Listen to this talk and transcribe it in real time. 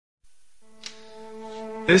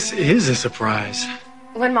This is a surprise.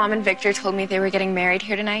 When Mom and Victor told me they were getting married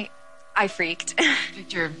here tonight, I freaked.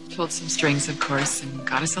 Victor pulled some strings, of course, and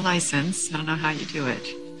got us a license. I don't know how you do it.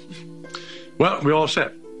 Well, we're all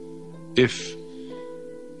set. If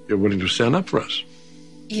you're willing to stand up for us.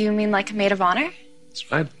 You mean like a maid of honor? That's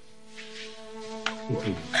right.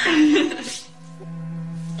 You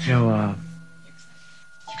know,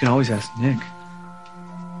 you can always ask Nick.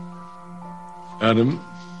 Adam,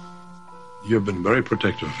 you've been very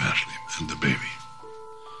protective of Ashley and the baby.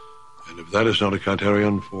 And if that is not a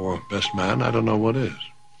criterion for best man, I don't know what is.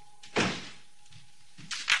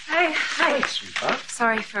 Hi. Sweetheart.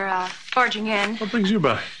 Sorry for barging in. What brings you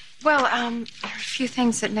by? Well, there are a few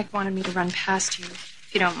things that Nick wanted me to run past you, if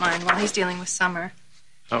you don't mind, while he's dealing with Summer.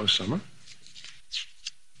 How was Summer?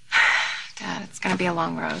 Dad, it's going to be a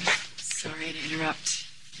long road. Sorry to interrupt.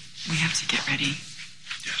 We have to get ready.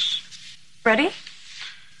 Yes. Ready?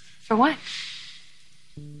 For what?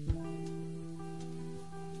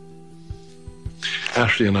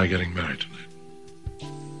 Ashley and I getting married tonight.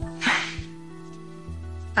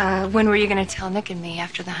 When were you going to tell Nick and me?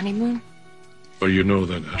 After the honeymoon? Well, you know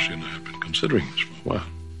that Ashley and I have been considering this for a while,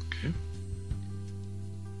 okay?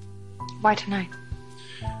 Why tonight?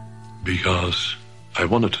 Because I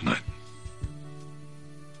want it tonight.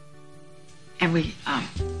 And we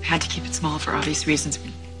had to keep it small for obvious reasons.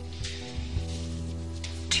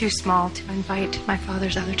 Too small to invite my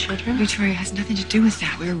father's other children? Victoria has nothing to do with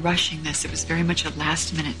that. We were rushing this. It was very much a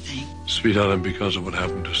last-minute thing. Sweetheart, and because of what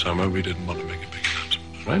happened to Summer, we didn't want to make a big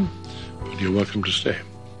announcement, all right? But you're welcome to stay.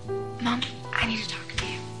 Mom, I need to talk to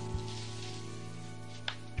you.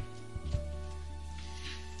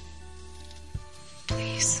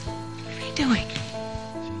 Please. What are you doing?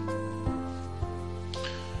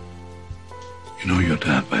 You know your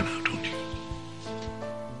dad by now, don't you?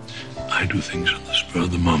 I do things on the spur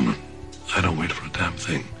of the moment. I don't wait for a damn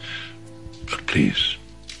thing. But please,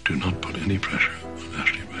 do not put any pressure on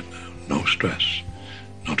Ashley right now. No stress.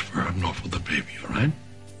 Not for her, nor for the baby, all right?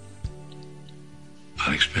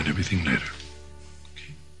 I'll explain everything later.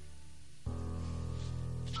 Okay?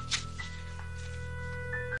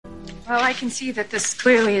 Well, I can see that this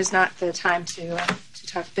clearly is not the time to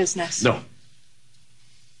talk business. No.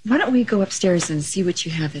 Why don't we go upstairs and see what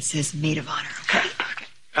you have that says maid of honor, okay?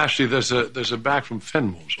 Ashley, there's a bag from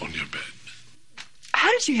Fenmore's on your bed. How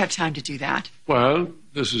did you have time to do that? Well,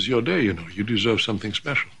 this is your day, you know. You deserve something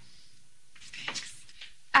special. Thanks.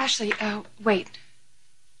 Ashley, wait.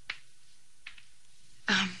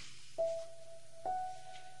 I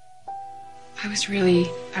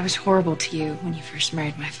was horrible to you when you first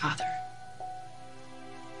married my father.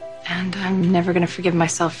 And I'm never going to forgive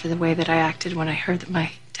myself for the way that I acted when I heard that my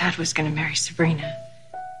dad was going to marry Sabrina.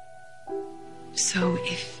 So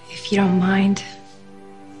if you don't mind,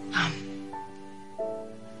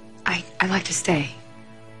 I'd like to stay.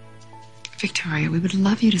 Victoria, we would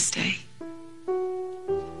love you to stay.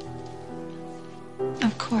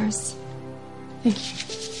 Of course. Thank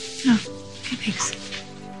you. Oh, okay, thanks.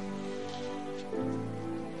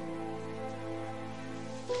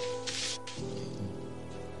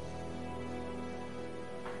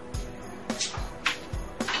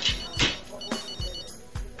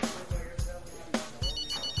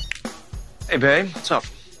 Hey, babe, what's up?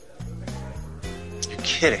 You're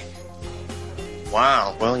kidding.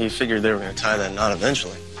 Wow, well, you figured they were going to tie that knot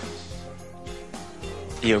eventually.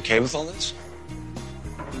 You okay with all this?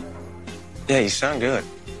 Yeah, you sound good.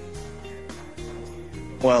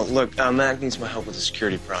 Well, look, Mac needs my help with the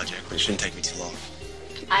security project, but it shouldn't take me too long.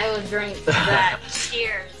 I will drink that.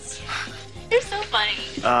 Cheers. You're so funny.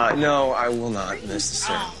 No, I will not miss the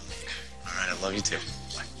ceremony. All right, I love you too.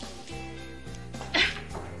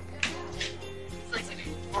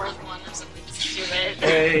 Fourth one or something stupid.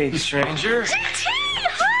 Hey, stranger. JT,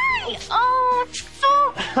 hi! Oh, it's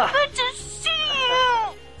so good to see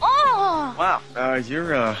you. Oh. Wow,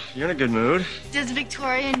 you're in a good mood. Does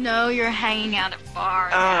Victoria know you're hanging out at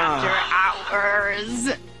bars after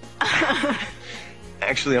hours?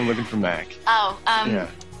 Actually, I'm looking for Mac. Oh, Yeah.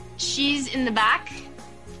 she's in the back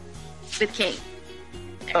with Kate.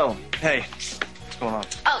 Oh, hey, what's going on?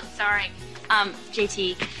 Oh, sorry.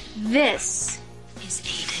 JT, this is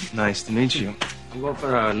Aiden. Nice to meet you. I'm going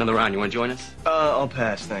for another round. You want to join us? I'll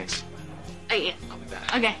pass, thanks. Oh, yeah. I'll be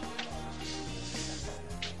back. Okay.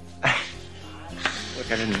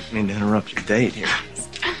 Look, I didn't mean to interrupt your date here.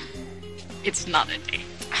 It's not a date.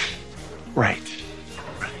 Right.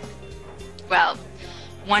 Well,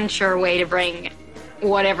 one sure way to bring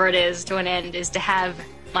whatever it is to an end is to have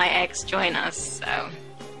my ex join us, so.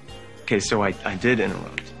 Okay, so I did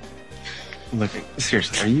interrupt. Look,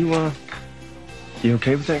 seriously, are you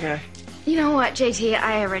okay with that guy? You know what, JT?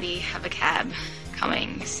 I already have a cab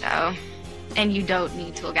coming, so... And you don't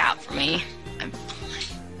need to look out for me. I'm fine.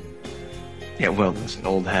 Yeah, well, listen,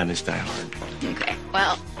 old habits die hard. Okay,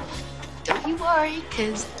 well, don't you worry,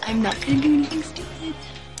 because I'm not going to do anything stupid.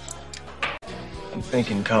 I'm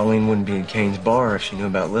thinking Colleen wouldn't be at Kane's bar if she knew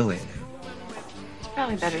about Lily. It's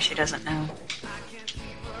probably better she doesn't know.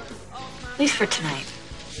 At least for tonight.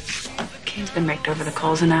 Kane's been raked over the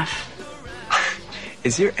coals enough.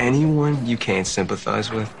 Is there anyone you can't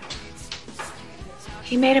sympathize with?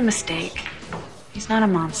 He made a mistake. He's not a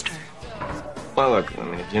monster. Well, look, I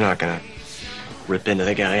mean, if you're not gonna rip into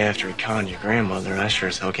the guy after he conned your grandmother, I sure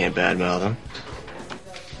as hell can't badmouth him.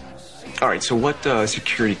 All right, so what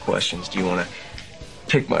security questions do you want to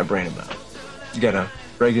pick my brain about? You got a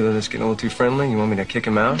regular that's getting a little too friendly? You want me to kick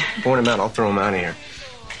him out? Point him out, I'll throw him out of here.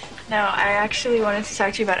 No, I actually wanted to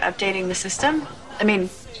talk to you about updating the system. I mean,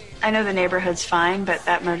 I know the neighborhood's fine, but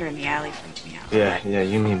that murder in the alley freaked me out. Yeah,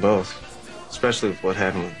 you mean both. Especially with what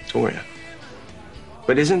happened with Victoria.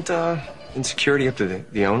 But isn't insecurity up to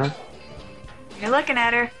the owner? You're looking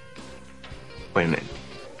at her. Wait a minute.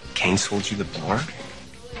 Kane sold you the bar?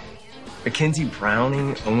 Mackenzie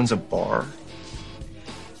Browning owns a bar?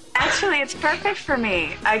 Actually, it's perfect for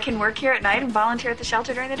me. I can work here at night and volunteer at the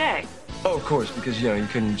shelter during the day. Oh, of course, because, you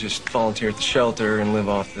couldn't just volunteer at the shelter and live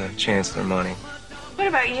off the chancellor money. What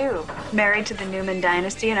about you? Married to the Newman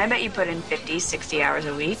dynasty, and I bet you put in 50, 60 hours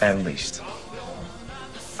a week. At least.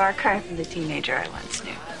 Far cry from the teenager I once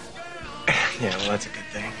knew. Yeah, well, that's a good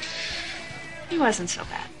thing. He wasn't so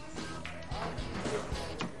bad.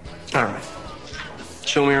 All right.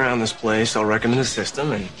 Show me around this place. I'll recommend the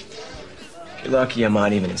system, and if you're lucky, I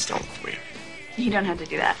might even install it for you. You don't have to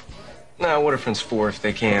do that. Now, what are friends for if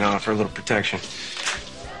they can't offer a little protection?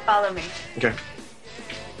 Follow me. Okay.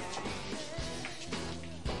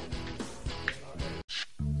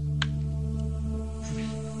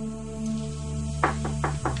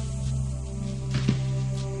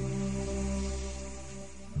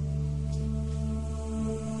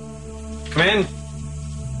 Come in.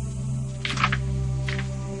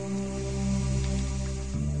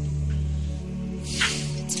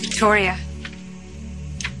 It's Victoria.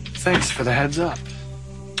 Thanks for the heads up.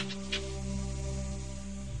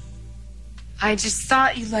 I just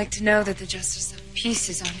thought you'd like to know that the Justice of the Peace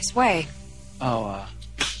is on his way. Oh,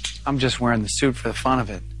 I'm just wearing the suit for the fun of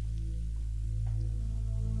it.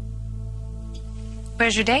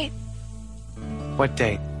 Where's your date? What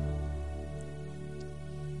date?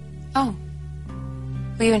 Oh.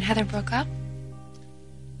 Well, you and Heather broke up?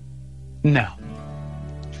 No.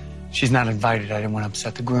 She's not invited. I didn't want to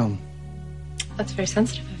upset the groom. That's very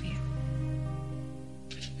sensitive of you.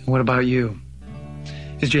 And what about you?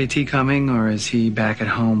 Is JT coming, or is he back at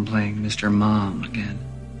home playing Mr. Mom again?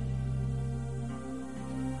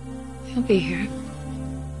 He'll be here.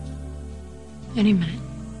 Any minute.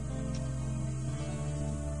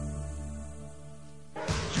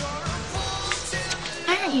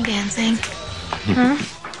 Why aren't you dancing? Huh?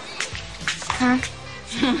 Huh?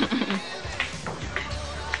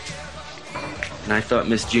 And I thought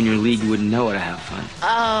Miss Junior League wouldn't know how to have fun.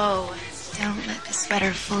 Oh, don't let the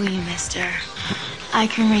sweater fool you, mister. I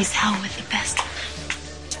can raise hell with the best.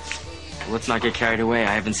 Well, let's not get carried away.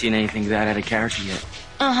 I haven't seen anything that out of character yet.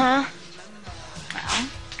 Uh-huh. Well.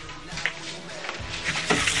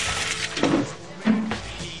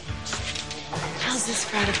 How's this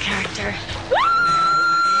for out of character?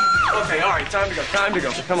 Okay, all right, time to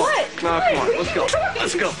go. Come on. What? No, come on. Let's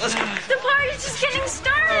go. The party's just getting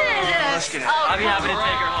started. Let's get out. I'll be happy to take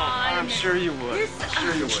her home. I'm sure you would. Where Come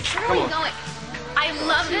are on. we going? I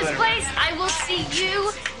love this place. I will see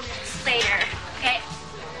you later. Okay?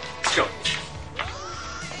 Let's go.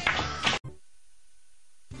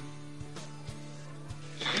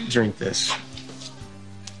 Drink this.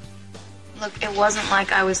 Look, it wasn't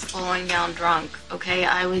like I was falling down drunk, okay?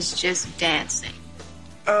 I was just dancing.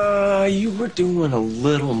 You were doing a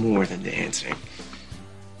little more than dancing.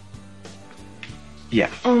 Yeah.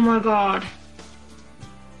 Oh my god.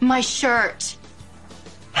 My shirt.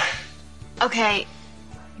 Okay,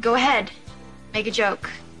 go ahead. Make a joke.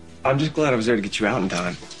 I'm just glad I was there to get you out in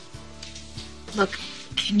time. Look,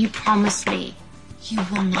 can you promise me you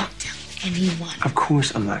will not tell anyone? Of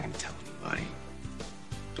course I'm not going to tell anybody.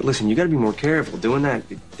 But listen, you got to be more careful. Doing that,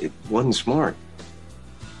 it wasn't smart.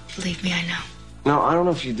 Believe me, I know. No, I don't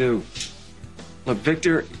know if you do. Look,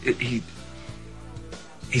 Victor,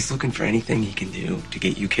 he's looking for anything he can do to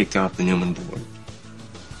get you kicked off the Newman board.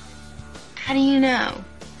 How do you know?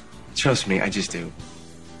 Trust me, I just do.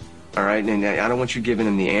 All right? And I don't want you giving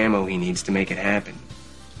him the ammo he needs to make it happen.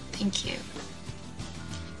 Thank you.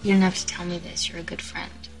 You didn't have to tell me this. You're a good friend.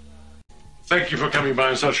 Thank you for coming by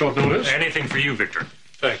on such short notice. Anything for you, Victor.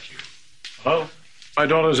 Thank you. Hello? My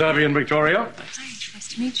daughters Abby and Victoria. Hi, nice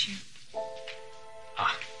to meet you.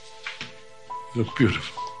 You look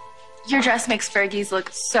beautiful. Your dress makes Fergie's look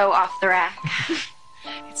so off the rack.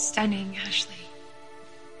 It's stunning, Ashley.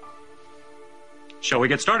 Shall we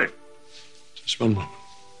get started? Just one moment.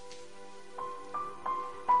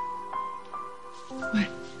 What? Are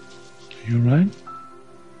you all right?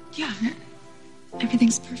 Yeah,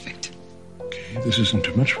 everything's perfect. Okay, this isn't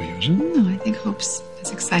too much for you, is it? No, I think Hope's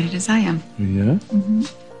as excited as I am. Oh, yeah? Mm-hmm.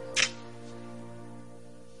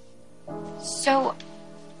 So,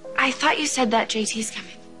 I thought you said that JT's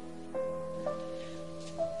coming.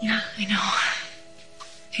 Yeah, I know.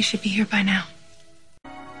 He should be here by now.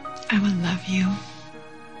 I will love you.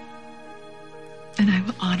 And I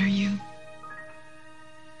will honor you.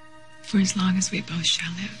 For as long as we both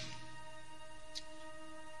shall live.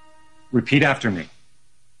 Repeat after me.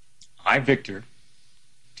 I, Victor,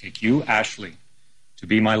 take you, Ashley, to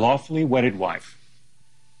be my lawfully wedded wife.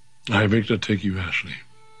 I, Victor, take you, Ashley,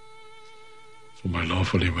 for my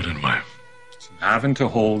lawfully wedded wife. To have and to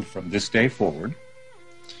hold from this day forward.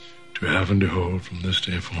 To have and to hold from this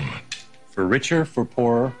day forward. For richer, for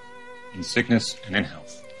poorer, in sickness and in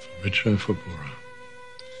health. For richer, for poorer,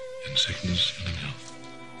 in sickness and in health.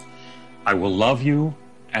 I will love you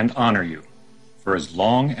and honor you for as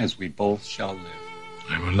long as we both shall live.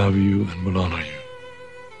 I will love you and will honor you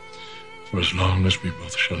for as long as we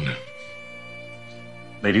both shall live.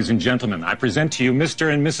 Ladies and gentlemen, I present to you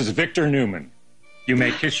Mr. and Mrs. Victor Newman. You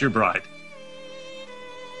may kiss your bride.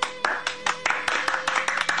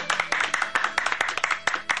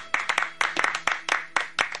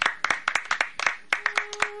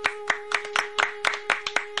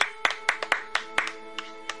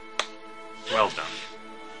 Well done.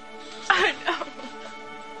 I know.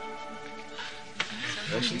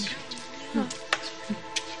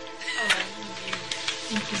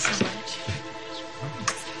 Thank you so much.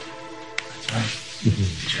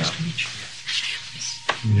 Nice to meet you.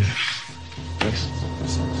 Yeah.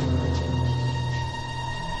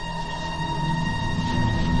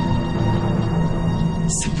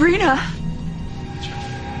 Sabrina!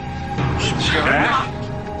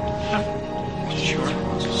 Sure.